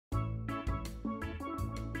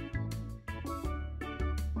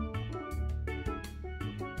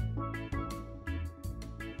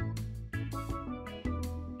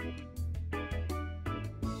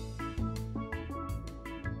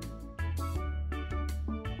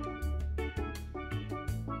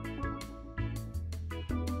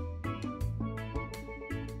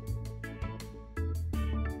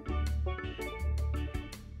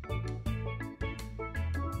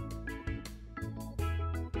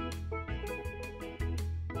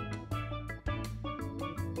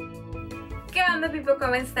¿Qué onda, people?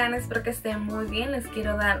 ¿Cómo están? Espero que estén muy bien. Les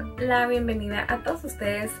quiero dar la bienvenida a todos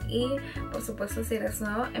ustedes y por supuesto, si eres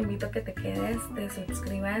nuevo, invito a que te quedes, te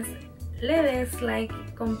suscribas, le des like,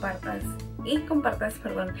 compartas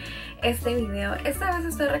este video. Esta vez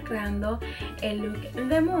estoy recreando el look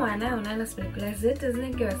de Moana, una de las películas de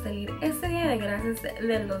Disney que va a salir este día de gracias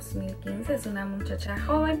del 2015. Es una muchacha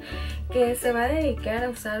joven que se va a dedicar a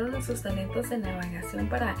usar uno de sus talentos de navegación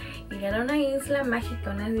para llegar a una isla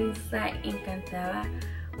mágica, una isla encantada,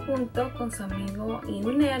 junto con su amigo y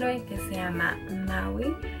un héroe que se llama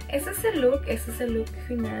Maui. Ese es el look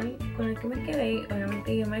final con el que me quedé.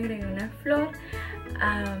 Obviamente yo me agregué una flor.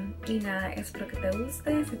 Y nada, espero que te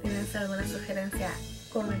guste. Si tienes alguna sugerencia,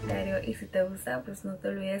 comentario, y si te gusta, pues no te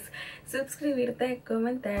olvides suscribirte,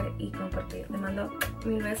 comentar y compartir. Te mando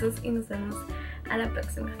 1000 besos y nos vemos a la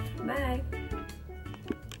próxima. Bye.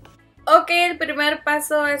 Ok, el primer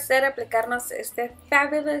paso va a ser aplicarnos este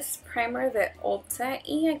Fabulous Primer de Ulta,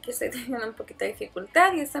 y aquí estoy teniendo un poquito de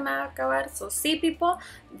dificultad y este me va a acabar. So sí, people,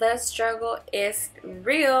 the struggle is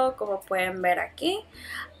real, como pueden ver aquí.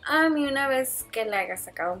 Y una vez que le haya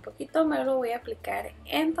sacado un poquito, me lo voy a aplicar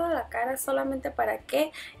en toda la cara, solamente para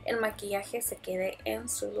que el maquillaje se quede en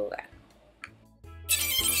su lugar.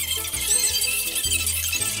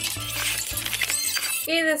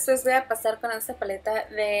 Y después voy a pasar con esta paleta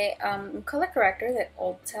de Color Corrector de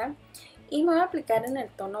Ulta y me voy a aplicar en el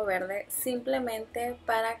tono verde, simplemente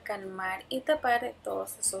para calmar y tapar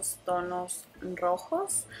todos esos tonos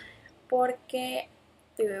rojos, porque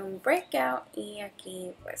tuve un breakout y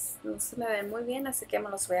aquí pues no se me ven muy bien, así que me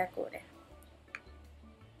los voy a cubrir.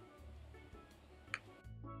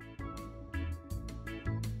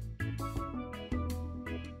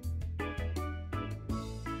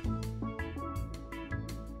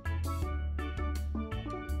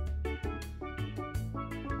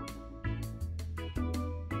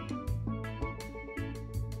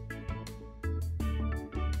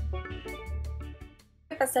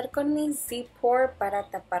 Pasar con mi Z-Pour para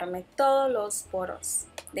taparme todos los poros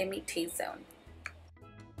de mi T-Zone.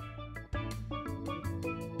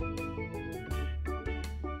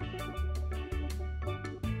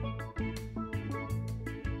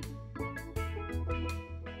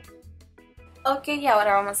 Ok, y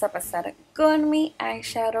ahora vamos a pasar con mi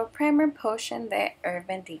Eyeshadow Primer Potion de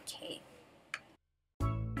Urban Decay.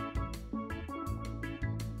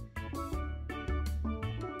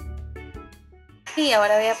 Y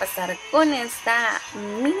ahora voy a pasar con esta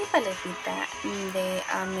mini paletita de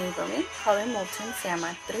Maybelline Color Molten, se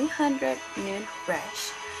llama 300 Nude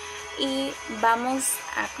Brush, y vamos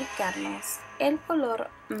a aplicarnos el color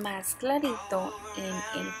más clarito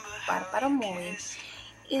en el párpado móvil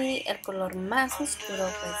y el color más oscuro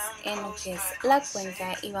pues en lo que es la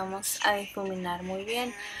cuenca, y vamos a difuminar muy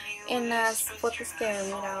bien. En las fotos que he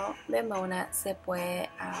mirado de Moana se puede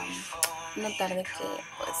notar de que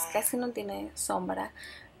pues casi no tiene sombra,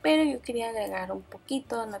 pero yo quería agregar un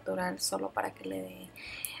poquito natural solo para que le dé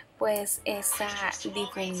pues esa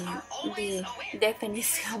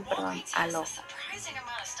definición al ojo.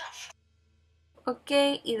 Ok,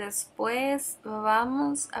 y después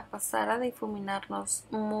vamos a pasar a difuminarnos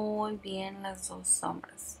muy bien las dos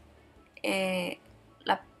sombras.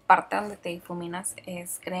 La parte donde te difuminas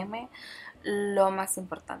es, créeme, lo más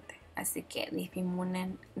importante. Así que difumina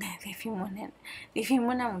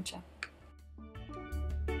mucho.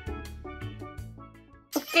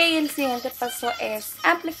 Ok, el siguiente paso es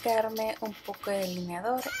aplicarme un poco de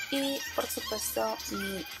delineador y por supuesto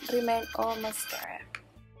mi rímel o mascara.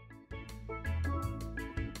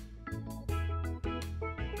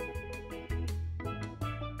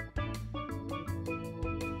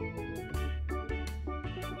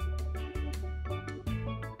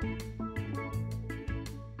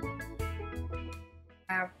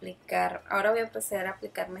 Ahora voy a empezar a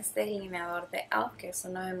aplicarme este delineador de Elf, que es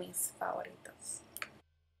uno de mis favoritos.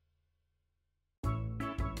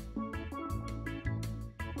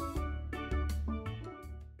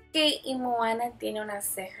 Ok, y Moana tiene unas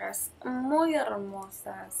cejas muy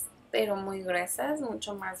hermosas, pero muy gruesas,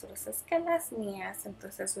 mucho más gruesas que las mías.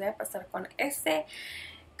 Entonces voy a pasar con este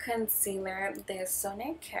concealer de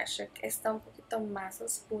Sony Alpha, que está un poquito más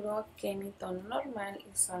oscuro que mi tono normal y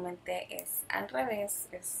usualmente es al revés,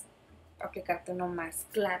 es aplicarte uno más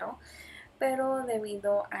claro, pero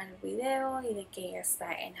debido al video y de que ella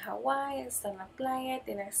está en Hawái, está en la playa,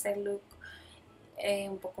 tiene ese look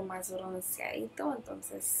un poco más bronceadito,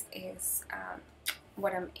 entonces es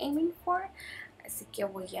what I'm aiming for. Así que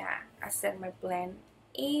voy a hacerme blend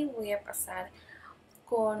y voy a pasar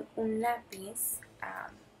con un lápiz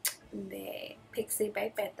de Pixie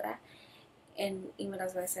by Petra y me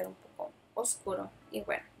las voy a hacer un poco oscuro. Y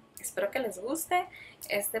bueno, Espero que les guste.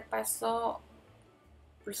 Este paso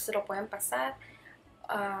se lo pueden pasar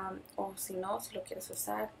o si no, si lo quieres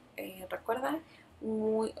usar, recuerda,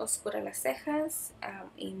 muy oscuras las cejas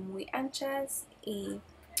y muy anchas. Y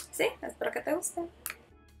sí, espero que te guste.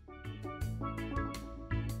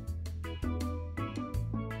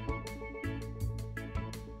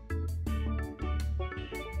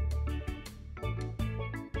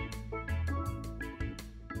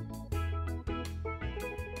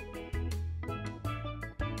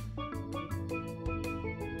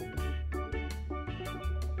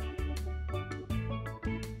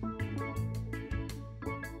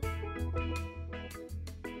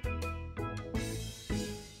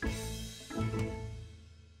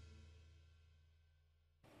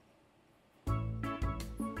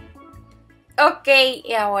 Ok,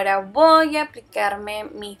 y ahora voy a aplicarme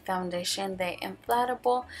mi foundation de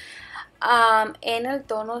Inflatable en el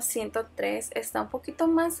tono 103. Está un poquito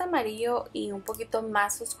más amarillo y un poquito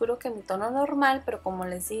más oscuro que mi tono normal, pero como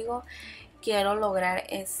les digo, quiero lograr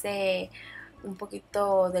ese un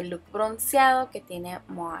poquito de look bronceado que tiene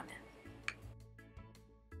Moana.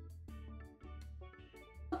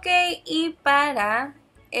 Ok, y para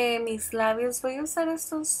mis labios voy a usar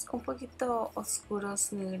estos un poquito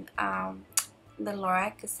oscuros nude de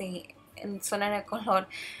Laura, que son en el color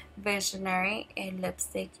Visionary, el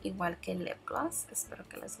lipstick igual que el lip gloss. Espero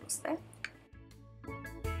que les guste.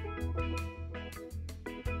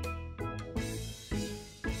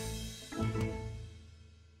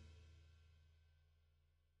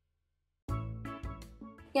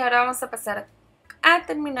 Y ahora vamos a pasar a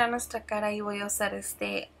terminar nuestra cara y voy a usar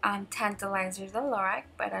este Tantalizer de Laura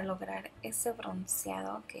para lograr ese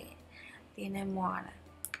bronceado que tiene Moana.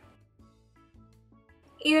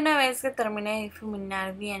 Y una vez que termine de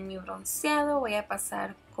difuminar bien mi bronceado, voy a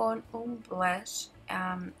pasar con un blush.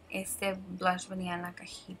 Este blush venía en la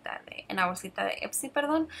cajita, en la bolsita de Epsi,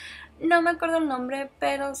 perdón. No me acuerdo el nombre,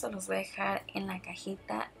 pero se los voy a dejar en la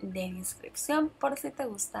cajita de descripción por si te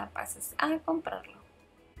gusta, pases a comprarlo.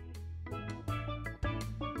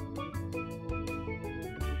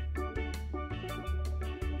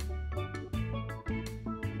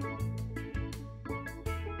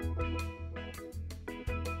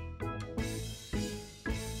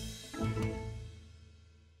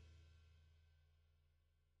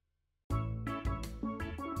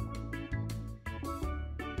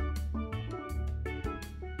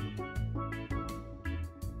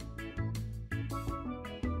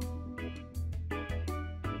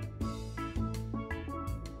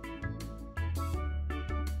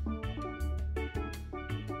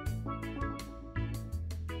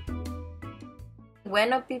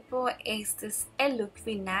 Bueno, people, este es el look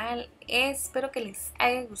final. Espero que les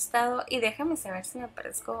haya gustado y déjenme saber si me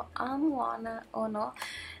parezco a Moana o no.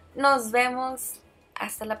 Nos vemos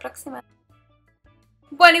hasta la próxima.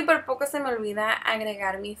 Bueno, y por poco se me olvida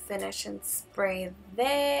agregar mi finishing spray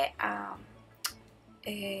de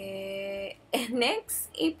NYX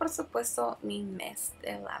y por supuesto mi mist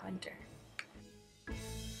de lavender.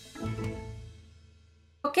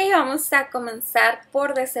 Ok, vamos a comenzar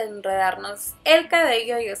por desenredarnos el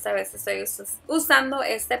cabello. Yo esta vez estoy usando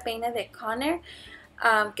este peine de Conner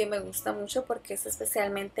que me gusta mucho porque es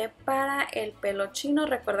especialmente para el pelo chino.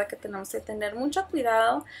 Recuerda que tenemos que tener mucho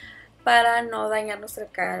cuidado para no dañar nuestro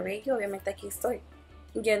cabello. Obviamente aquí estoy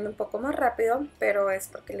yendo un poco más rápido, pero es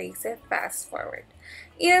porque le hice fast forward.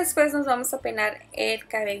 Y después nos vamos a peinar el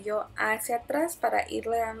cabello hacia atrás para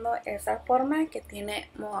irle dando esa forma que tiene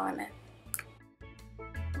Moana.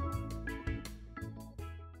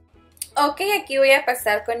 Ok, aquí voy a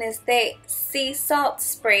pasar con este Sea Salt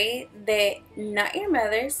Spray de Not Your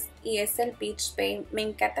Mother's y es el Beach Spray. Me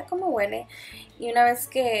encanta cómo huele y una vez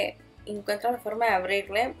que encuentro la forma de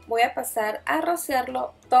abrirle, voy a pasar a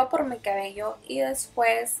rociarlo todo por mi cabello y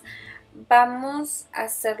después vamos a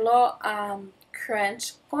hacerlo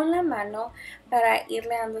crunch con la mano para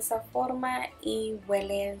irle dando esa forma y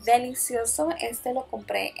huele delicioso. Este lo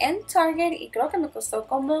compré en Target y creo que me costó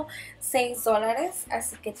como $6,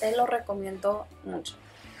 así que te lo recomiendo mucho.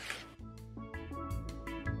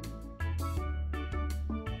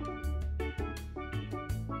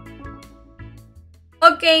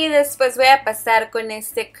 Ok, después voy a pasar con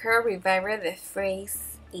este Curl Reviver de Phrase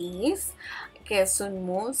Ease, que es un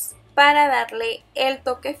mousse, para darle el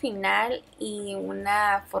toque final y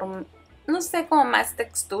una forma, no sé, como más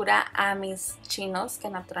textura a mis chinos, que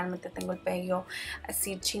naturalmente tengo el pelo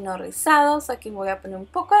así chino rizados. Aquí voy a poner un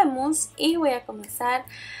poco de mousse y voy a comenzar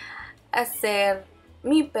a hacer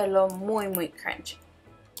mi pelo muy crunchy.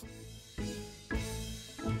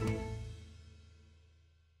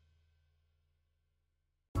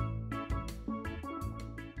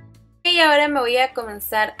 ahora me voy a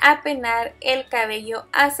comenzar a peinar el cabello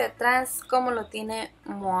hacia atrás como lo tiene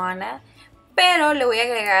Moana. Pero le voy a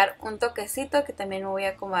agregar un toquecito que también me voy a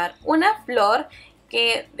acomodar una flor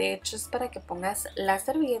que de hecho es para que pongas las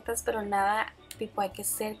servilletas, pero nada, tipo, hay que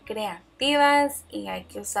ser creativas y hay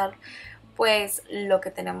que usar pues lo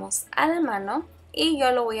que tenemos a la mano. Y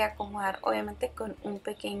yo lo voy a acomodar obviamente con un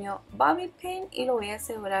pequeño bobby pin y lo voy a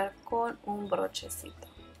asegurar con un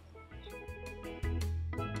brochecito.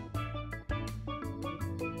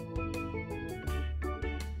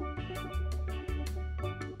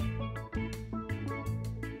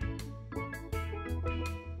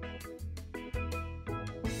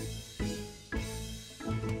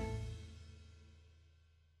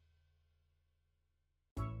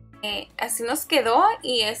 Así nos quedó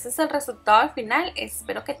y este es el resultado al final.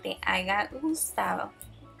 Espero que te haya gustado.